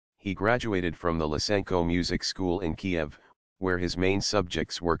He graduated from the Lysenko Music School in Kiev, where his main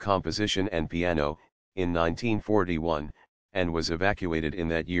subjects were composition and piano, in 1941, and was evacuated in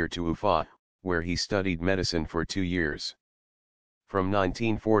that year to Ufa, where he studied medicine for 2 years. From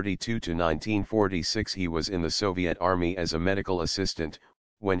 1942 to 1946 he was in the Soviet Army as a medical assistant.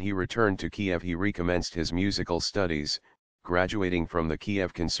 When he returned to Kiev he recommenced his musical studies, graduating from the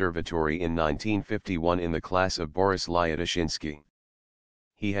Kiev Conservatory in 1951 in the class of Boris Lyudashinsky.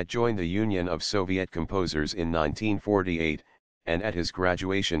 He had joined the Union of Soviet Composers in 1948, and at his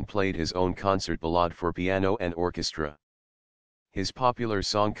graduation played his own concert ballade for piano and orchestra. His popular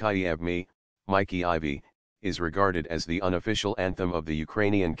song Kyiv My Kyiv, is regarded as the unofficial anthem of the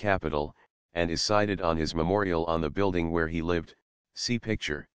Ukrainian capital, and is cited on his memorial on the building where he lived, see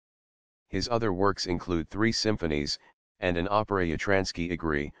picture. His other works include 3 symphonies, and an opera Yatransky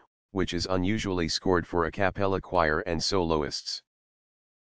Igri, which is unusually scored for a cappella choir and soloists.